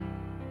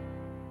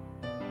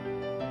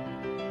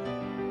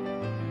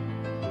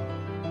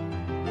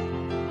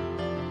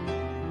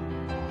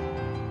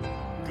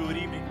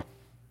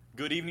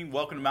Good evening.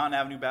 Welcome to Mountain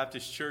Avenue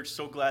Baptist Church.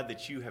 So glad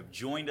that you have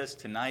joined us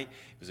tonight.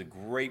 It was a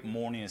great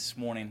morning this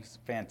morning. It's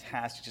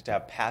fantastic just to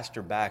have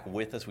Pastor back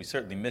with us. We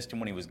certainly missed him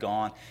when he was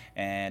gone.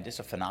 And just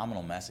a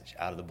phenomenal message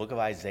out of the book of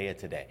Isaiah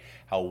today.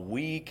 How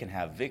we can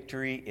have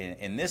victory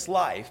in this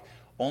life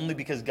only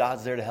because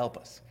God's there to help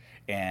us.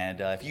 And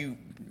if you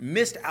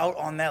missed out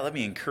on that, let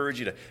me encourage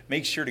you to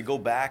make sure to go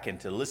back and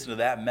to listen to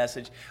that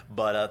message.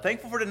 But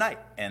thankful for tonight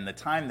and the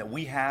time that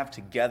we have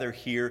together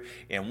here,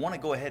 and want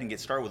to go ahead and get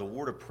started with a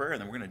word of prayer,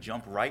 and then we're going to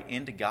jump right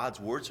into God's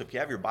Word. So if you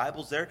have your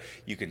Bibles there,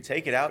 you can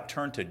take it out,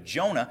 turn to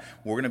Jonah.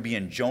 We're going to be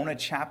in Jonah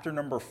chapter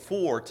number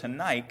 4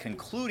 tonight,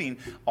 concluding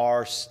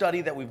our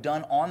study that we've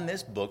done on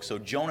this book. So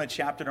Jonah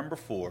chapter number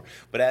 4.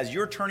 But as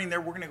you're turning there,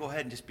 we're going to go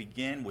ahead and just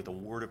begin with a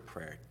word of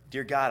prayer.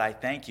 Dear God, I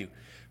thank you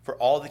for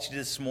all that you did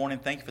this morning.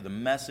 Thank you for the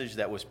message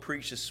that was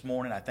preached this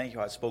morning. I thank you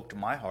how it spoke to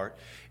my heart.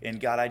 And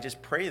God, I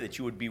just pray that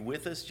you would be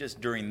with us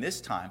just during this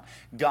time.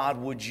 God,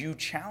 would you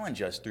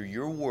challenge us through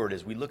your word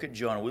as we look at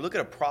Jonah? We look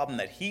at a problem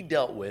that he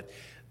dealt with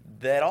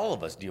that all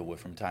of us deal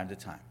with from time to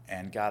time.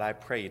 And God, I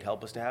pray you'd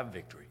help us to have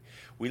victory.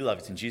 We love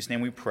it. In Jesus'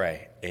 name we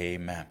pray.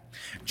 Amen.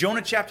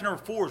 Jonah chapter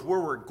number 4 is where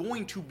we're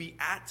going to be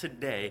at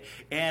today.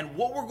 And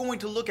what we're going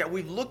to look at,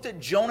 we've looked at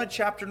Jonah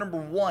chapter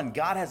number 1.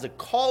 God has a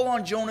call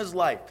on Jonah's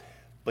life,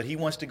 but he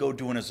wants to go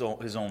doing his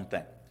own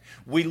thing.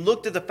 We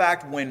looked at the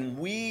fact when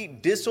we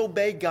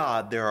disobey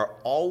God, there are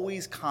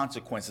always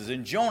consequences.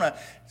 And Jonah,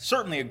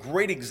 certainly a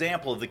great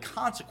example of the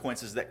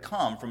consequences that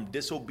come from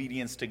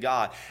disobedience to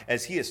God,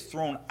 as he is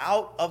thrown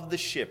out of the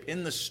ship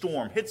in the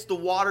storm, hits the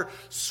water,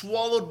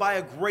 swallowed by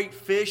a great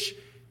fish.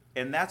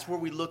 And that's where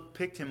we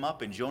picked him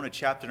up in Jonah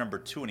chapter number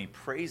 2, and he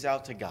prays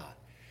out to God.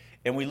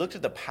 And we looked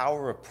at the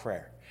power of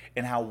prayer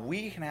and how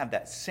we can have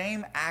that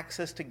same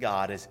access to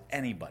God as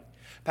anybody.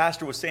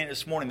 Pastor was saying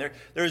this morning,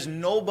 there's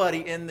nobody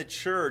in the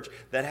church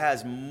that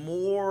has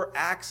more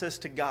access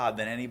to God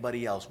than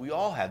anybody else. We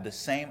all have the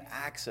same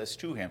access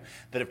to him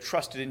that have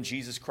trusted in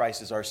Jesus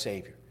Christ as our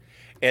Savior.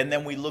 And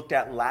then we looked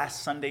at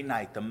last Sunday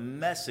night the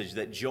message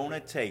that Jonah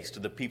takes to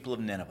the people of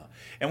Nineveh.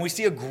 And we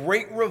see a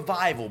great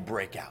revival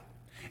break out.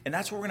 And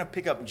that's where we're going to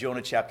pick up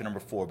Jonah chapter number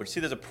 4. But see,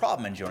 there's a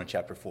problem in Jonah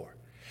chapter 4.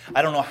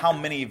 I don't know how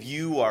many of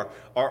you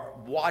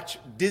watch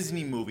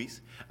Disney movies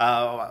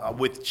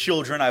with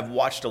children. I've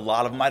watched a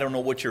lot of them. I don't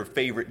know what your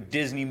favorite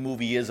Disney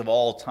movie is of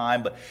all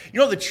time. But you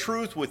know the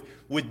truth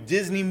with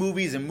Disney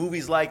movies and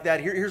movies like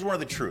that? Here's one of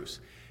the truths.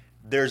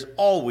 There's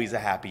always a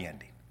happy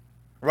ending.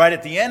 Right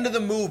at the end of the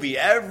movie,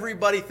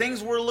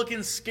 things were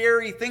looking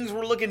scary, things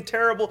were looking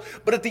terrible.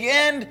 But at the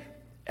end,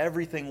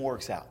 everything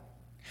works out.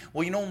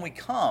 Well, you know, when we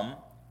come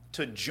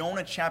to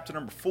Jonah chapter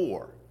number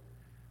 4,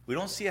 we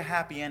don't see a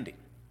happy ending.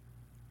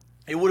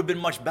 It would have been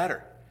much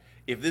better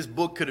if this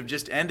book could have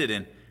just ended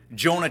in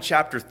Jonah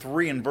chapter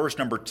 3 and verse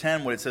number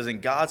 10, when it says,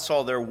 "And God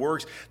saw their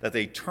works, that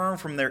they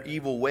turned from their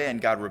evil way, and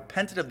God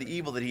repented of the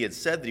evil that he had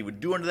said that he would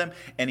do unto them,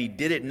 and he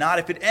did it not."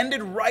 If it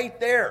ended right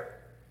there,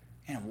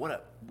 man,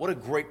 what a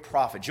great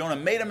prophet. Jonah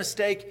made a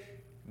mistake,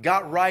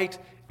 got right,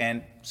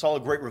 and saw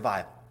a great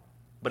revival.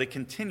 But it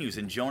continues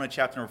in Jonah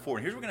chapter number 4.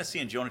 And here's what we're going to see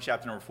in Jonah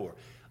chapter number 4,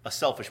 a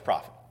selfish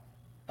prophet.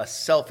 A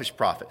selfish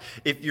prophet.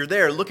 If you're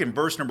there, look in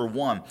verse number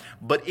 1.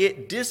 "But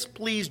it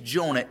displeased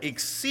Jonah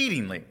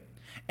exceedingly,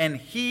 and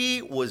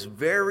he was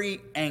very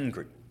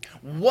angry."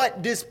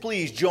 What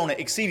displeased Jonah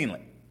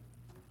exceedingly?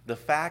 The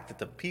fact that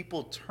the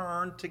people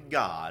turned to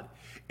God,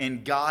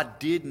 and God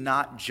did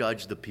not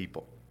judge the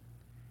people.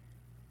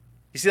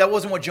 You see, that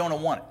wasn't what Jonah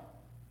wanted.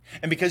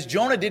 And because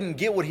Jonah didn't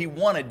get what he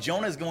wanted,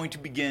 Jonah is going to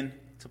begin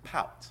to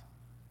pout.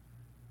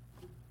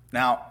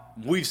 Now,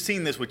 we've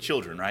seen this with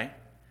children, right?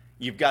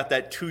 You've got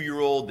that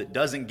 2-year-old that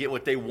doesn't get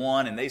what they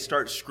want, and they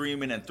start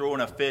screaming and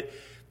throwing a fit.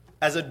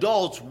 As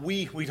adults,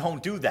 we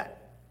don't do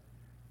that.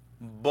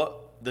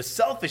 But the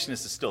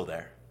selfishness is still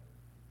there.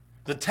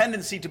 The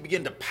tendency to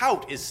begin to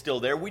pout is still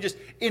there. We just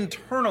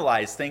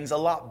internalize things a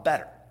lot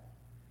better.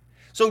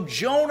 So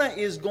Jonah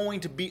is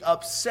going to be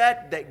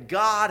upset that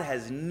God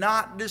has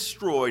not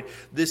destroyed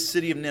this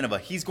city of Nineveh.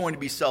 He's going to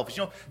be selfish.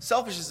 You know,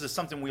 selfishness is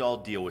something we all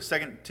deal with.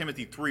 2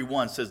 Timothy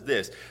 3:1 says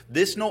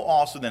this know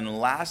also that in the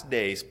last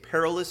days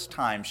perilous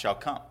times shall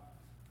come.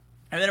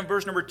 And then in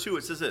verse number 2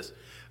 it says this,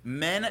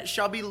 "Men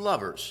shall be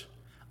lovers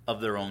of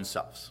their own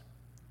selves."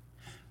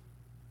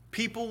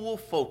 People will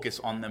focus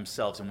on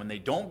themselves, and when they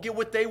don't get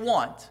what they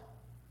want,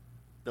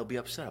 they'll be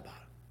upset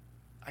about it.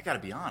 I got to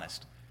be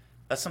honest.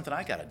 That's something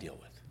I got to deal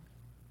with.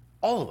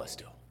 All of us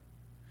do.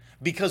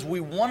 Because we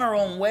want our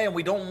own way, and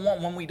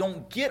when we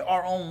don't get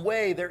our own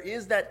way, there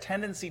is that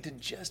tendency to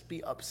just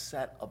be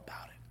upset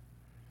about it.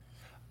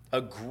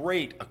 A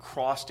great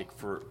acrostic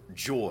for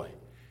joy.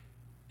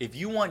 If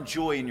you want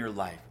joy in your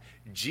life,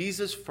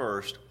 Jesus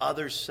first,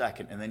 others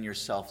second, and then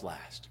yourself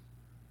last.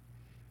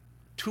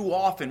 Too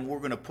often, we're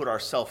going to put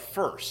ourselves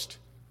first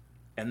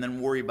and then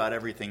worry about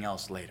everything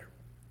else later.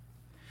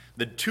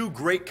 The 2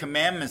 great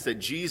commandments that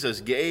Jesus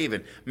gave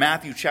in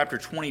Matthew chapter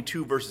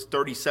 22, verses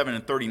 37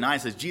 and 39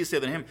 says, Jesus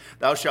said unto him,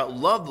 "Thou shalt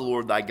love the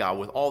Lord thy God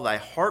with all thy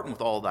heart and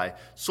with all thy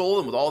soul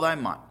and with all thy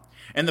mind."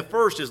 And the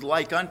first is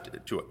like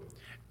unto it.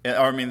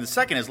 The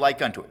second is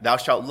like unto it. Thou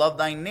shalt love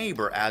thy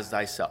neighbor as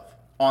thyself.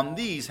 On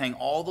these hang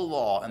all the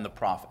law and the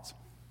prophets.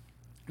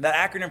 That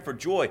acronym for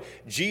joy,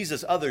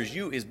 Jesus, others,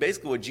 you, is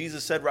basically what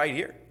Jesus said right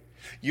here.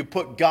 You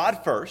put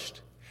God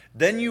first,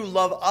 then you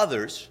love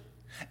others,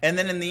 and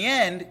then in the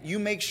end, you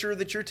make sure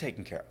that you're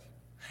taken care of.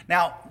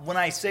 Now, when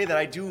I say that,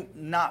 I do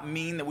not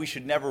mean that we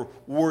should never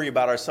worry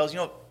about ourselves.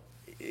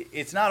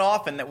 It's not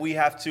often that we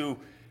have to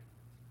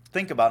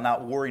think about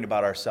not worrying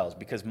about ourselves,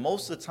 because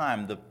most of the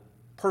time, the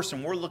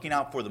person we're looking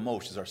out for the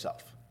most is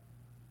ourselves.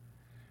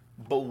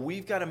 But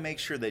we've got to make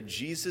sure that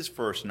Jesus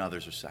first and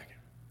others are second.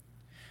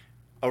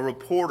 A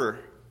reporter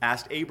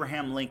asked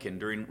Abraham Lincoln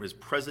during his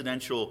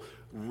presidential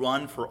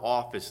run for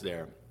office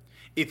there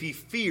if he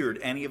feared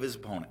any of his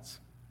opponents.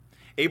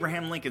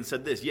 Abraham Lincoln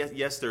said this,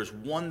 yes, there's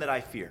one that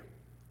I fear.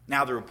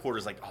 Now the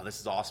reporter's like, oh, this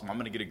is awesome. I'm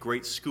going to get a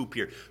great scoop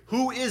here.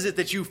 Who is it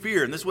that you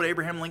fear? And this is what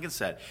Abraham Lincoln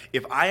said.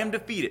 If I am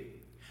defeated,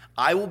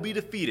 I will be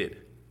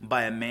defeated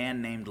by a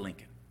man named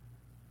Lincoln.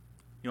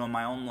 In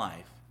my own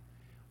life,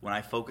 when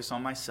I focus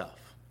on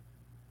myself,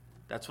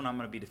 that's when I'm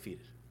going to be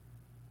defeated.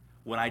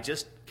 When I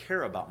just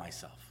care about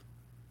myself,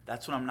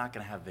 that's when I'm not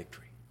going to have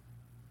victory.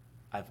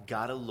 I've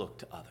got to look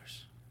to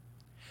others.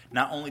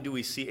 Not only do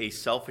we see a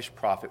selfish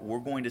prophet, we're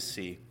going to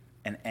see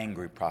an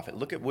angry prophet.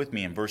 Look at with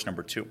me in verse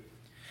number 2.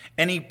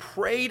 And he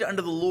prayed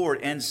unto the Lord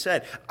and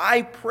said,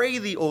 I pray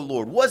thee, O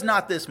Lord, was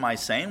not this my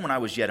saying when I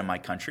was yet in my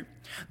country?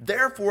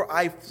 Therefore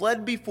I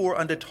fled before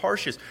unto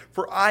Tarshish,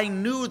 for I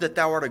knew that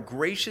thou art a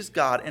gracious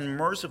God and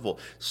merciful,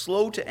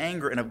 slow to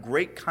anger and of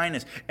great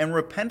kindness, and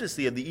repentest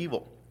thee of the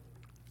evil.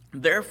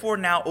 Therefore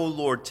now, O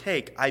Lord,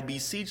 take, I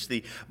beseech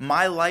thee,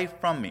 my life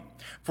from me,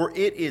 for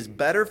it is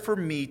better for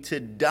me to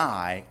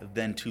die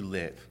than to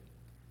live.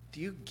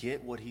 Do you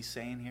get what he's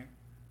saying here?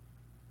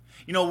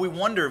 We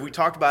wonder, we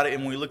talked about it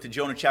and we looked at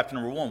Jonah chapter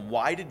number 1.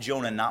 Why did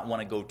Jonah not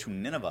want to go to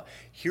Nineveh?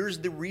 Here's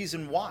the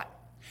reason why.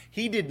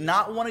 He did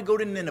not want to go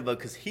to Nineveh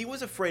because he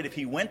was afraid if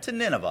he went to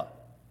Nineveh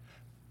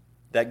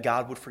that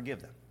God would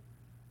forgive them.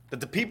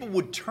 That the people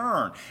would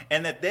turn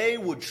and that they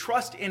would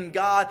trust in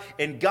God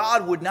and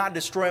God would not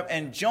destroy them.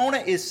 And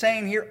Jonah is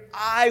saying here,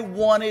 I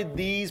wanted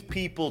these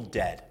people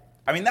dead.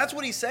 That's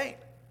what he's saying.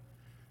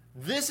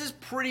 This is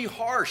pretty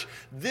harsh.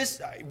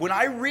 When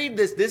I read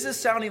this is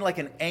sounding like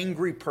an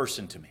angry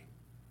person to me.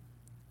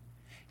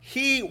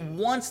 He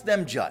wants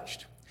them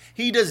judged.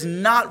 He does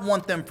not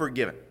want them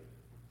forgiven.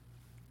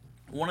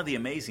 One of the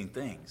amazing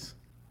things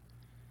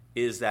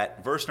is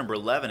that verse number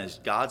 11 is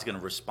God's going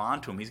to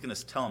respond to him. He's going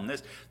to tell him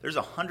this. There's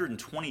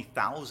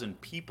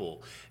 120,000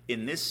 people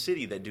in this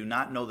city that do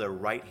not know their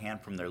right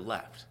hand from their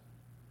left.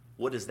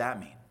 What does that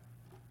mean?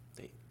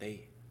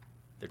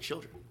 They're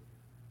children.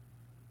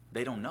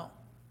 They don't know.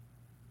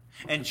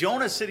 And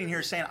Jonah's sitting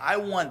here saying, I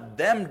want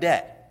them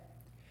dead.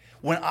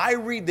 When I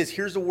read this,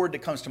 here's the word that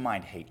comes to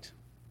mind, hate.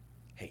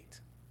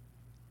 Hate.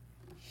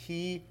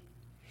 He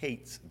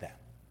hates them.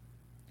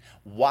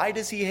 Why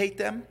does he hate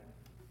them?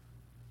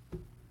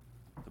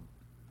 The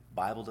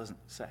Bible doesn't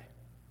say.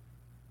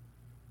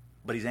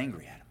 But he's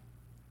angry at them.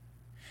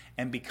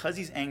 And because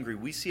he's angry,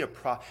 we see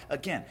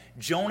again,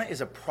 Jonah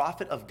is a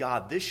prophet of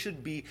God. This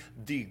should be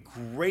the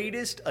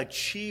greatest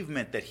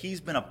achievement that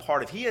he's been a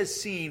part of. He has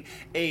seen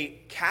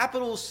a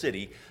capital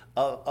city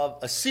of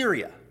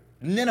Assyria,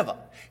 Nineveh.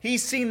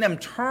 He's seen them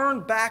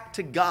turn back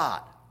to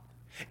God.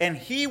 And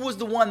he was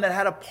the one that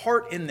had a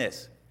part in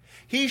this.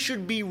 He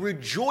should be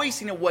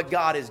rejoicing at what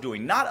God is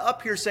doing, not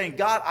up here saying,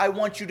 God, I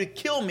want you to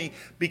kill me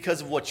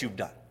because of what you've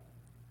done.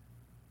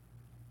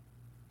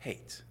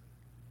 Hate.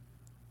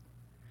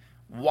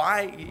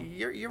 Why?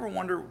 You ever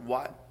wonder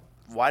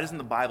why doesn't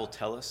the Bible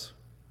tell us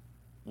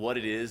what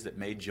it is that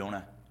made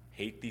Jonah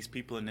hate these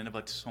people in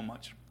Nineveh so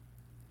much?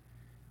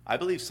 I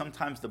believe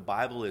sometimes the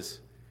Bible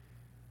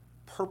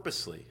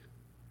purposely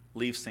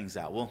leaves things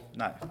out. Well,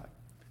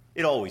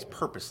 it always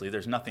purposely.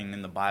 There's nothing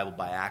in the Bible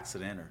by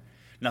accident or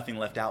nothing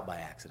left out by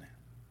accident.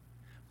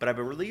 But I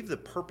believe the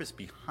purpose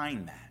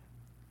behind that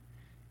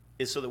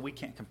is so that we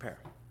can't compare.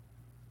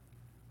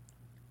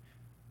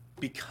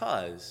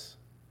 Because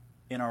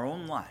in our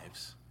own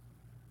lives,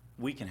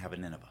 we can have a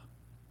Nineveh.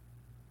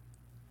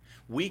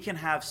 We can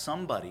have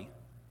somebody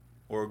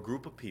or a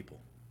group of people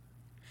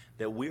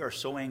that we are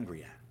so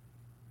angry at,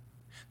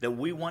 that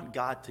we want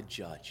God to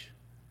judge,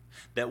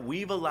 that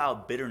we've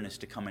allowed bitterness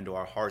to come into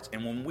our hearts.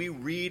 And when we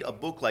read a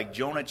book like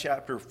Jonah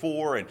chapter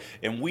 4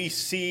 and we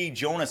see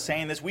Jonah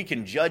saying this, we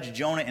can judge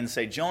Jonah and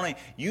say, Jonah,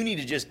 you need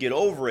to just get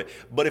over it.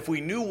 But if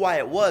we knew why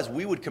it was,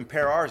 we would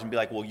compare ours and be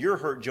like, well, your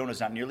hurt, Jonah's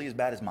not nearly as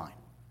bad as mine.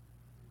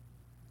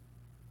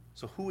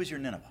 So who is your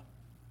Nineveh?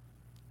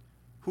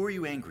 Who are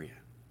you angry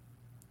at?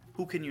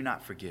 Who can you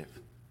not forgive?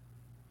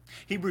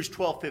 Hebrews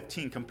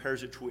 12:15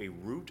 compares it to a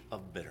root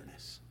of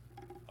bitterness.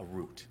 A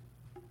root.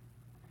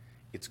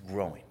 It's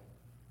growing.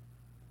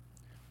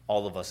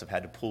 All of us have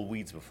had to pull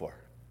weeds before.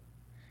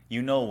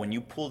 You know when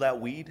you pull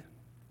that weed,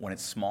 when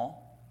it's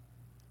small,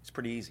 it's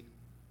pretty easy.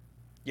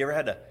 You ever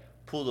had to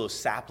pull those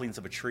saplings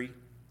of a tree?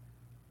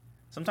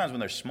 Sometimes when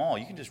they're small,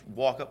 you can just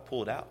walk up,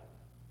 pull it out.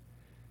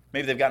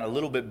 Maybe they've gotten a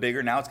little bit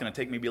bigger. Now it's going to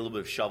take maybe a little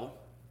bit of shovel.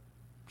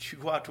 You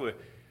go out to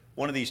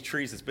one of these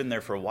trees that's been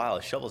there for a while,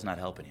 a shovel's not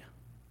helping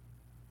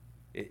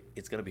you.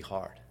 It's going to be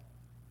hard.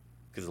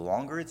 Because the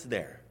longer it's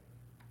there,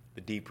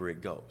 the deeper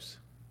it goes.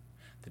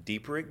 The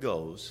deeper it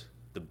goes,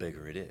 the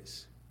bigger it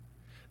is.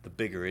 The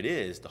bigger it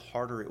is, the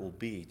harder it will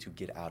be to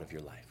get out of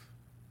your life.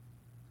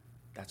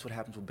 That's what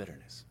happens with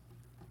bitterness.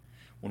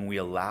 When we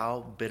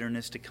allow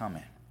bitterness to come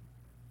in.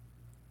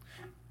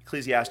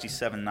 Ecclesiastes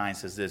 7:9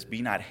 says this,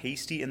 "Be not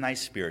hasty in thy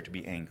spirit to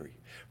be angry,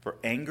 for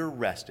anger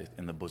resteth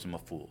in the bosom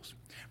of fools."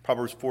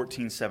 Proverbs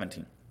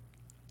 14:17,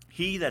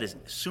 "He that is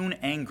soon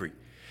angry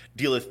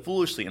dealeth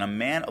foolishly, and a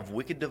man of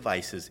wicked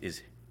devices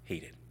is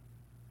hated."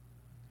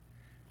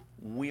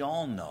 We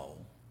all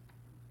know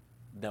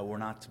that we're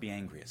not to be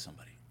angry at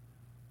somebody.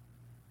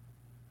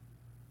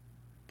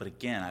 But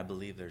again, I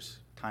believe there's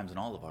times in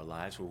all of our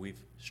lives where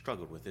we've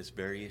struggled with this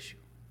very issue.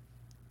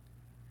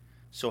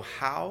 So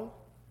how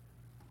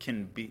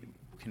can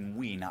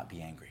we not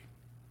be angry?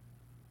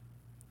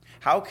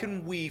 How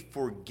can we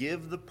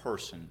forgive the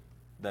person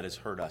that has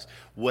hurt us?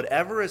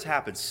 Whatever has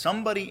happened,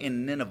 somebody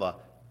in Nineveh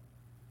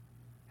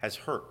has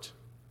hurt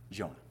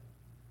Jonah.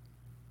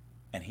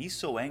 And he's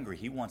so angry,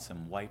 he wants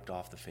them wiped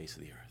off the face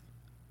of the earth.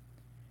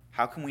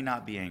 How can we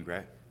not be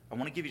angry? I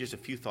want to give you just a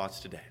few thoughts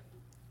today.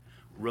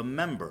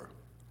 Remember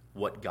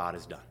what God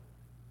has done.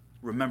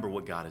 Remember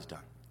what God has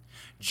done.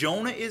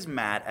 Jonah is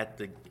mad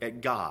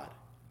at God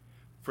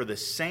for the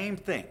same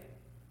thing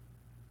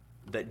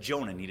that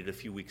Jonah needed a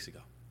few weeks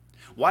ago.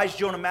 Why is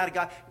Jonah mad at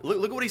God?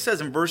 Look at what he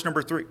says in verse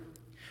number 3.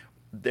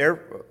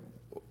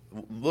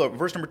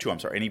 Verse number 2,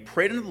 And he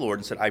prayed unto the Lord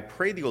and said, I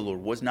pray thee, O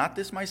Lord, was not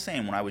this my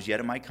saying when I was yet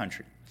in my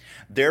country?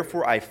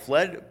 Therefore I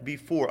fled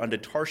before unto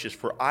Tarshish,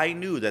 for I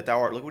knew that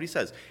thou art, look what he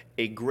says,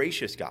 a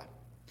gracious God,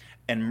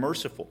 and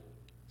merciful,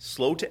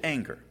 slow to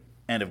anger,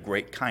 and of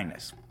great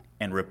kindness,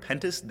 and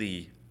repentest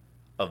thee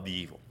of the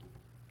evil.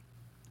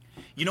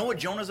 You know what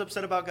Jonah's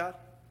upset about, God?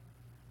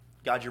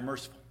 God, you're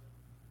merciful.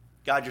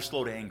 God, you're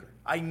slow to anger.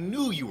 I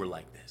knew you were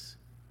like this.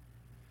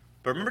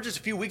 But remember just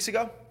a few weeks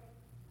ago?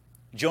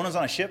 Jonah's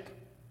on a ship.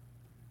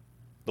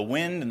 The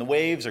wind and the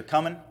waves are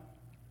coming.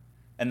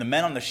 And the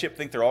men on the ship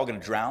think they're all going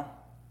to drown.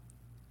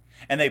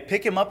 And they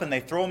pick him up and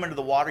they throw him into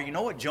the water. You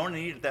know what Jonah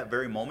needed at that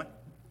very moment?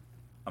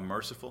 A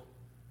merciful,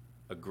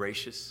 a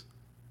gracious,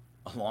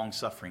 a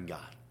long-suffering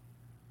God.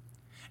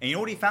 And you know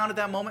what he found at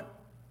that moment?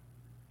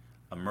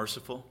 A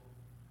merciful,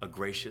 a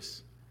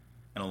gracious,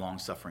 and a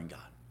long-suffering God.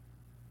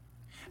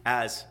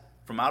 As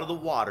from out of the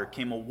water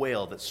came a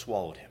whale that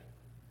swallowed him.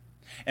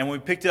 And when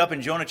we picked it up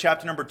in Jonah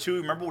chapter number 2,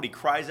 remember what he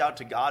cries out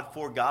to God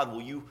for? God,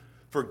 will you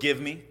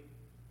forgive me?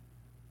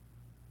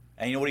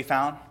 And you know what he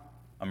found?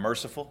 A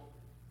merciful,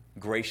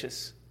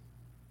 gracious,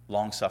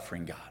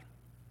 long-suffering God.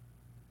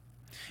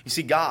 You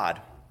see, God's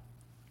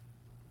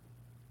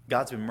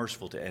been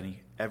merciful to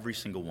every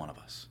single one of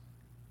us.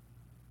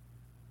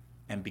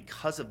 And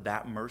because of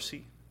that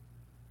mercy,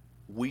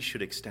 we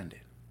should extend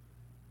it.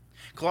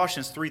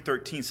 Colossians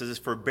 3:13 says this,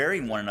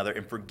 forbearing one another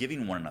and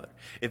forgiving one another.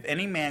 If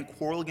any man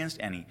quarrel against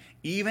any,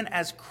 even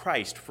as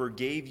Christ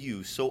forgave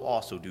you, so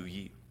also do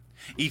ye.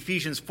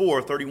 Ephesians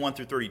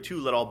 4:31-32,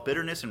 let all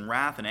bitterness and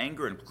wrath and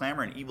anger and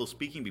clamor and evil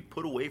speaking be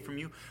put away from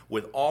you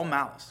with all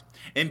malice.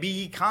 And be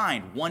ye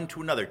kind one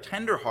to another,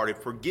 tenderhearted,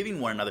 forgiving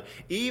one another,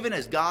 even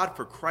as God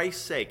for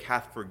Christ's sake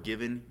hath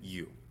forgiven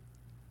you.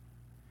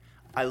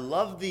 I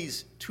love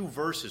these two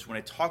verses when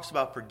it talks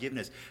about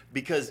forgiveness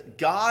because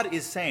God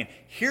is saying,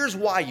 here's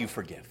why you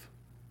forgive.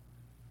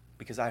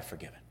 Because I've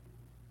forgiven.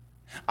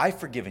 I've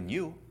forgiven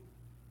you.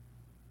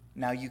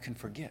 Now you can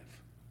forgive.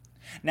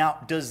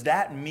 Now, does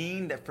that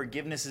mean that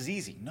forgiveness is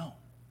easy? No.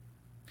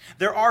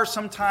 There are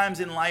some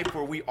times in life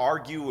where we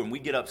argue and we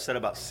get upset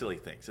about silly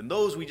things, and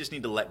those we just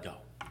need to let go.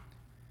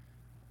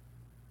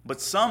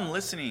 But some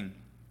listening,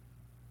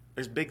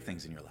 there's big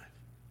things in your life.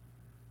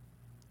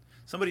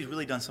 Somebody's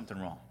really done something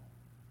wrong.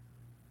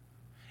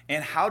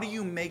 And how do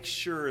you make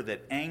sure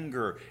that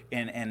anger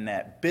and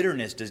that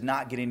bitterness does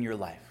not get in your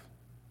life?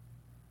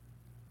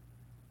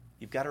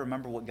 You've got to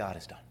remember what God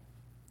has done.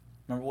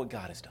 Remember what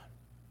God has done.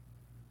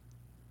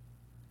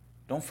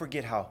 Don't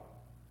forget how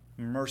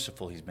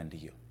merciful he's been to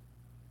you.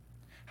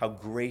 How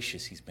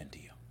gracious he's been to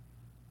you.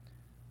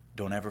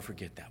 Don't ever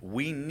forget that.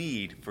 We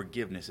need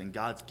forgiveness, and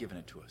God's given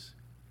it to us.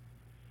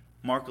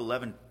 Mark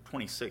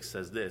 11:26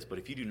 says this, but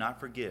if you do not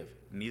forgive,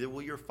 neither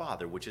will your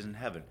Father, which is in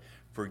heaven,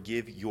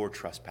 forgive your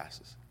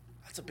trespasses.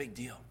 That's a big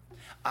deal.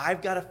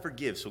 I've got to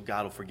forgive so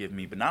God will forgive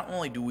me. But not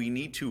only do we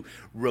need to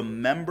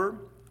remember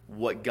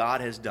what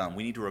God has done,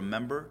 we need to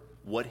remember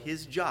what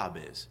his job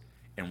is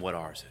and what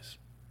ours is.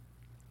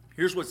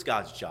 Here's what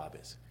God's job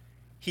is.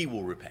 He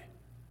will repay.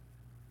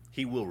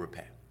 He will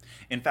repay.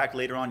 In fact,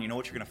 later on, you know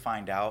what you're going to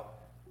find out?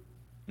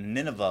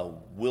 Nineveh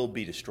will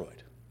be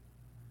destroyed.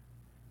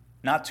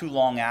 Not too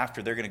long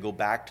after, they're going to go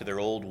back to their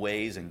old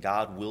ways and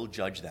God will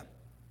judge them.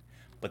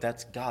 But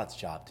that's God's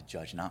job to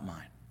judge, not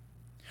mine.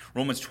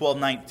 Romans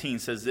 12:19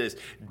 says this,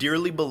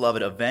 dearly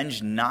beloved,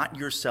 avenge not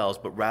yourselves,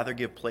 but rather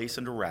give place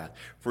unto wrath.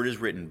 For it is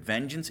written,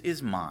 vengeance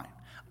is mine,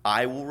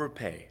 I will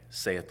repay,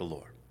 saith the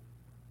Lord.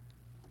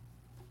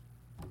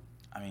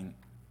 I mean,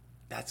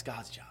 That's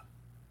God's job.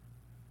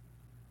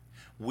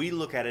 We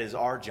look at it as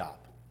our job.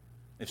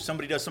 If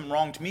somebody does something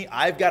wrong to me,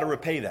 I've got to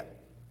repay them.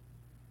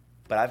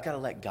 But I've got to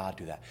let God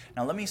do that.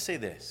 Now, let me say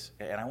this,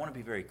 and I want to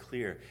be very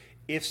clear.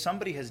 If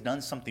somebody has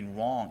done something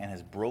wrong and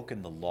has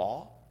broken the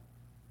law,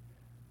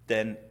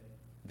 then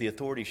the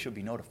authorities should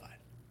be notified.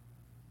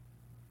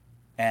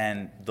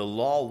 And the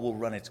law will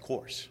run its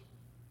course.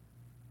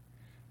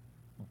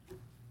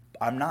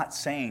 I'm not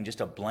saying just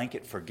a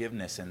blanket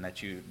forgiveness and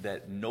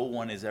that no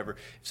one is ever, if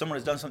someone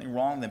has done something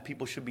wrong, then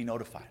people should be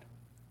notified.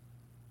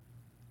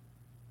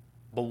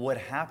 But what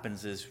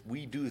happens is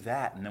we do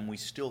that and then we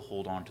still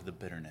hold on to the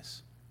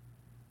bitterness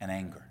and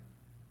anger.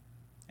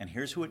 And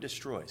here's who it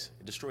destroys.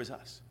 It destroys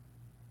us.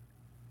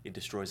 It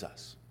destroys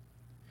us.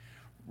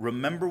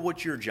 Remember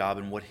what your job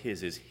and what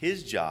his is.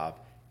 His job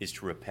is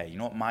to repay. You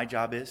know what my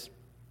job is?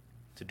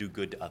 To do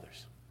good to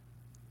others.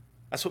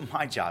 That's what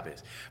my job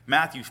is.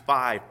 Matthew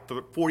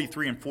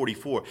 5:43 and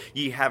 44.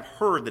 Ye have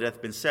heard that it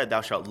hath been said,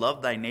 thou shalt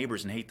love thy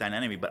neighbors and hate thine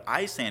enemy. But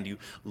I say unto you,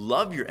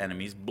 love your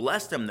enemies,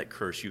 bless them that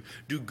curse you,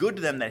 do good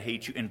to them that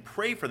hate you, and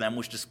pray for them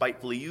which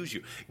despitefully use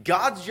you.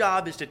 God's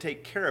job is to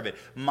take care of it.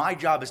 My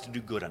job is to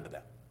do good unto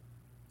them.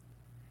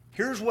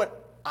 Here's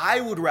what I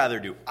would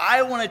rather do.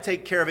 I want to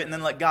take care of it and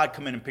then let God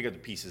come in and pick up the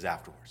pieces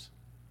afterwards.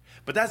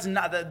 But that's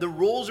not, the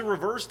roles are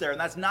reversed there, and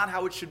that's not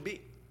how it should be.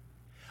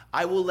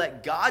 I will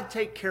let God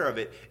take care of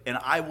it, and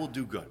I will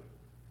do good.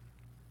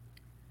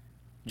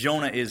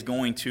 Jonah is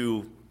going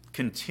to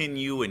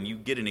continue, and you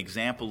get an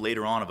example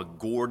later on of a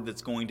gourd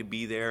that's going to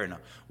be there, and a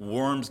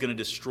worm's going to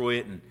destroy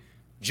it, and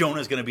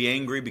Jonah's going to be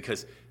angry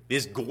because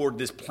this gourd,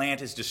 this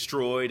plant is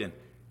destroyed, and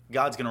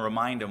God's going to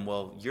remind him,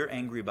 well, you're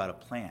angry about a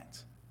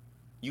plant.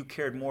 You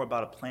cared more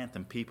about a plant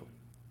than people.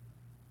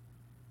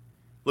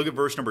 Look at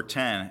verse number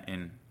 10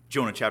 in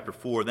Jonah chapter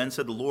 4. Then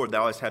said the Lord,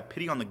 thou hast had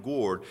pity on the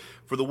gourd,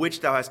 for the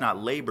which thou hast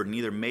not labored,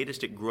 neither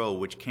madest it grow,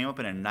 which came up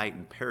in a night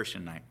and perished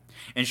in a night.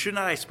 And should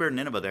not I spare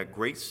Nineveh, that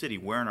great city,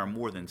 wherein are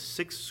more than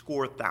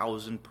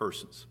 60,000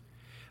 persons,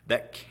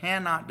 that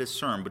cannot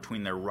discern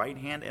between their right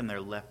hand and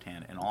their left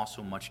hand, and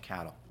also much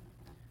cattle?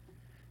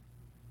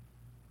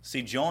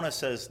 See, Jonah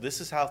says this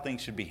is how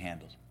things should be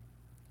handled.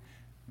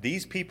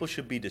 These people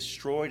should be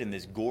destroyed, and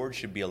this gourd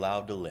should be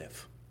allowed to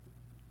live.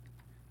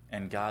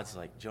 And God's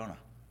like, Jonah,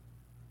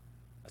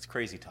 that's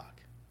crazy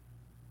talk.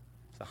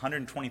 It's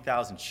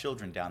 120,000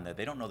 children down there.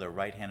 They don't know their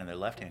right hand and their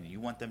left hand. You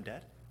want them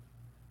dead?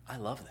 I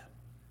love them.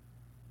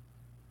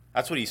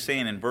 That's what he's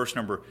saying in verse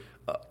number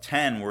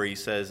 10, where he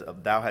says,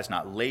 thou hast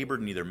not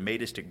labored, neither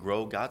madest it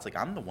grow. God's like,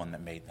 I'm the one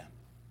that made them.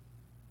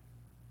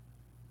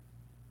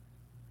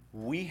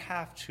 We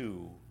have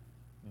to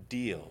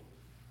deal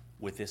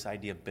with this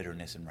idea of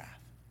bitterness and wrath.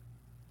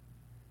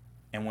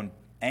 And when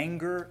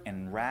anger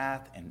and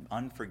wrath and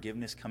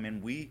unforgiveness come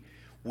in,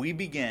 we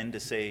begin to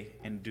say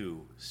and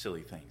do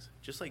silly things,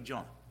 just like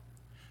Jonah.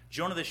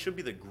 Jonah, this should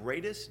be the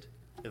greatest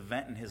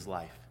event in his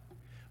life.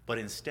 But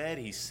instead,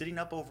 he's sitting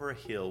up over a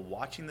hill,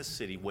 watching the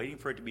city, waiting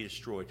for it to be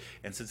destroyed.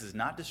 And since it's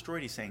not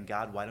destroyed, he's saying,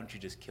 God, why don't you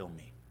just kill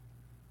me?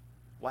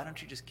 Why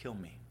don't you just kill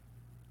me?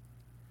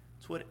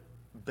 That's what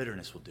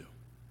bitterness will do.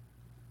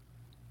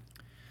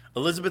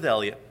 Elisabeth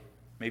Elliot,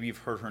 maybe you've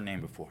heard her name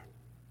before.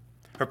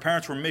 Her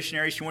parents were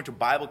missionaries. She went to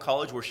Bible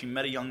college where she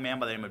met a young man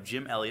by the name of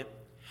Jim Elliot.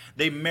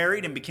 They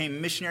married and became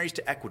missionaries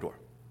to Ecuador.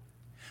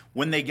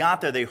 When they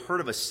got there, they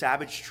heard of a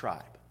savage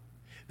tribe.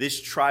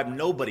 This tribe,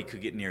 nobody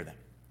could get near them.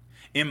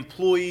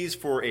 Employees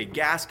for a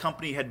gas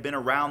company had been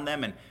around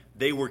them and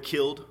they were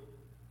killed.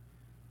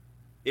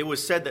 It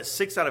was said that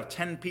 6 out of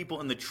 10 people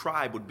in the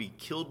tribe would be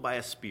killed by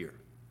a spear.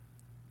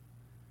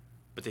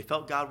 But they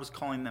felt God was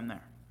calling them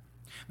there.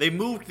 They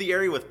moved to the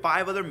area with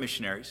 5 other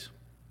missionaries.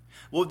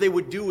 What they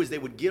would do is they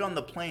would get on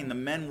the plane, the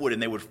men would,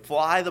 and they would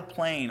fly the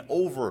plane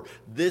over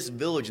this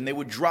village, and they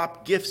would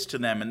drop gifts to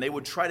them, and they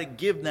would try to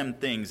give them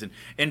things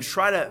and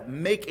try to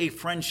make a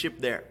friendship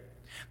there.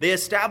 They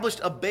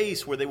established a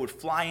base where they would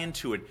fly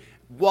into it.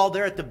 While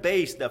they're at the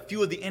base, a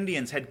few of the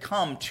Indians had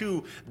come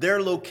to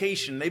their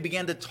location. They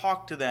began to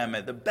talk to them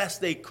the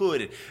best they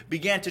could, and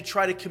began to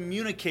try to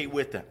communicate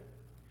with them.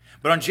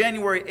 But on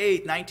January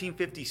 8th,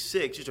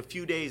 1956, just a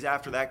few days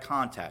after that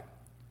contact,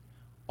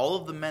 all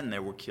of the men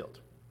there were killed.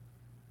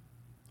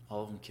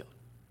 All of them killed.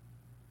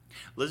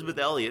 Elisabeth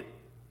Elliot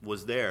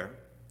was there,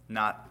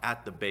 not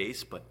at the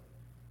base, but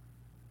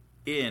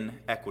in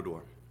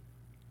Ecuador.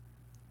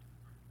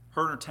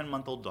 Her and her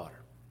 10-month-old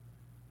daughter.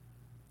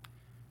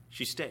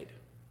 She stayed.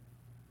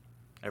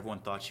 Everyone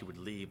thought she would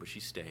leave, but she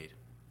stayed.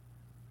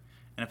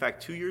 And in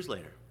fact, 2 years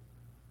later,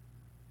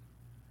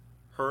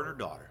 her and her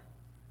daughter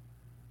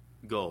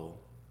go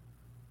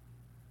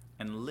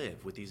and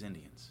live with these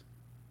Indians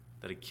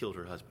that had killed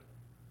her husband.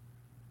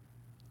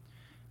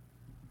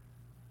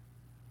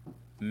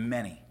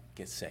 Many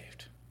get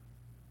saved.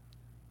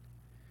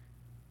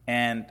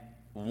 And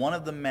one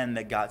of the men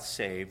that got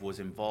saved was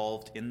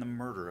involved in the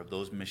murder of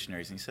those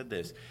missionaries. And he said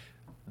this,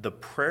 the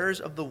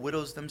prayers of the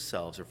widows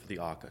themselves are for the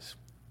Aucas.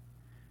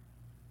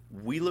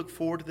 We look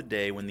forward to the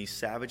day when these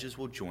savages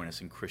will join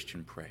us in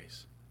Christian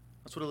praise.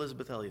 That's what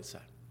Elisabeth Elliot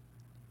said.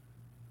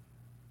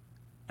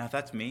 Now, if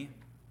that's me,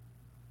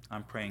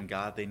 I'm praying,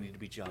 God, they need to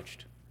be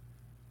judged.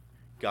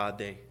 God,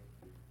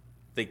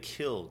 they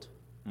killed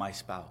my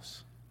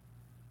spouse.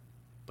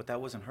 But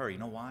that wasn't her. You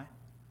know why?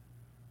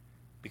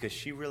 Because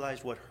she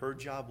realized what her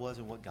job was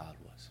and what God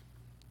was.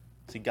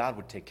 See, God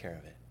would take care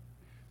of it.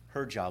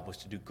 Her job was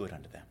to do good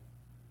unto them.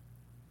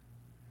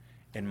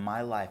 In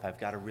my life, I've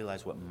got to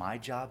realize what my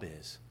job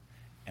is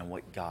and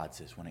what God's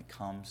is when it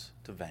comes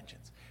to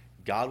vengeance.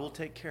 God will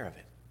take care of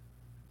it.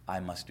 I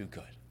must do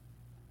good.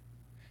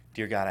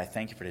 Dear God, I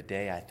thank you for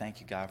today. I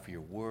thank you, God, for your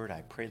word.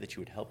 I pray that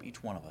you would help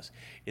each one of us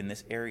in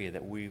this area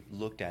that we've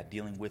looked at,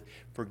 dealing with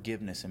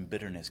forgiveness and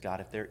bitterness. God,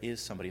 if there is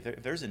somebody,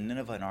 if there's a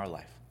Nineveh in our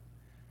life,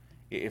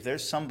 if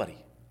there's somebody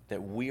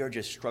that we are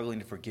just struggling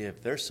to forgive,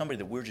 if there's somebody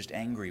that we're just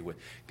angry with,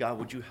 God,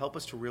 would you help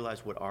us to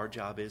realize what our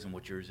job is and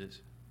what yours is?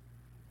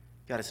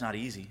 God, it's not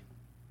easy,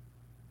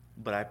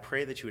 but I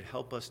pray that you would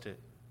help us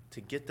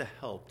to get the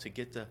help, to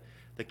get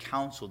the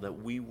counsel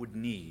that we would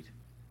need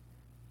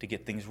to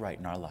get things right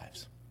in our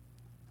lives.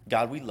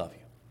 God, we love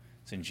you.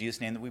 It's in Jesus'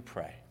 name that we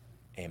pray.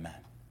 Amen.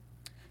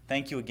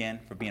 Thank you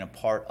again for being a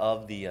part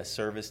of the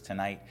service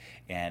tonight.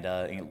 And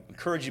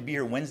encourage you to be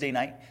here Wednesday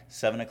night,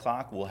 7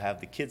 o'clock. We'll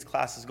have the kids'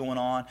 classes going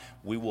on.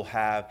 We will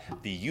have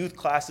the youth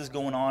classes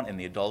going on. And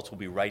the adults will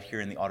be right here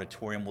in the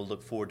auditorium. We'll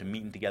look forward to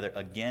meeting together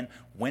again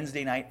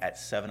Wednesday night at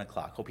 7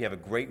 o'clock. Hope you have a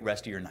great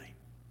rest of your night.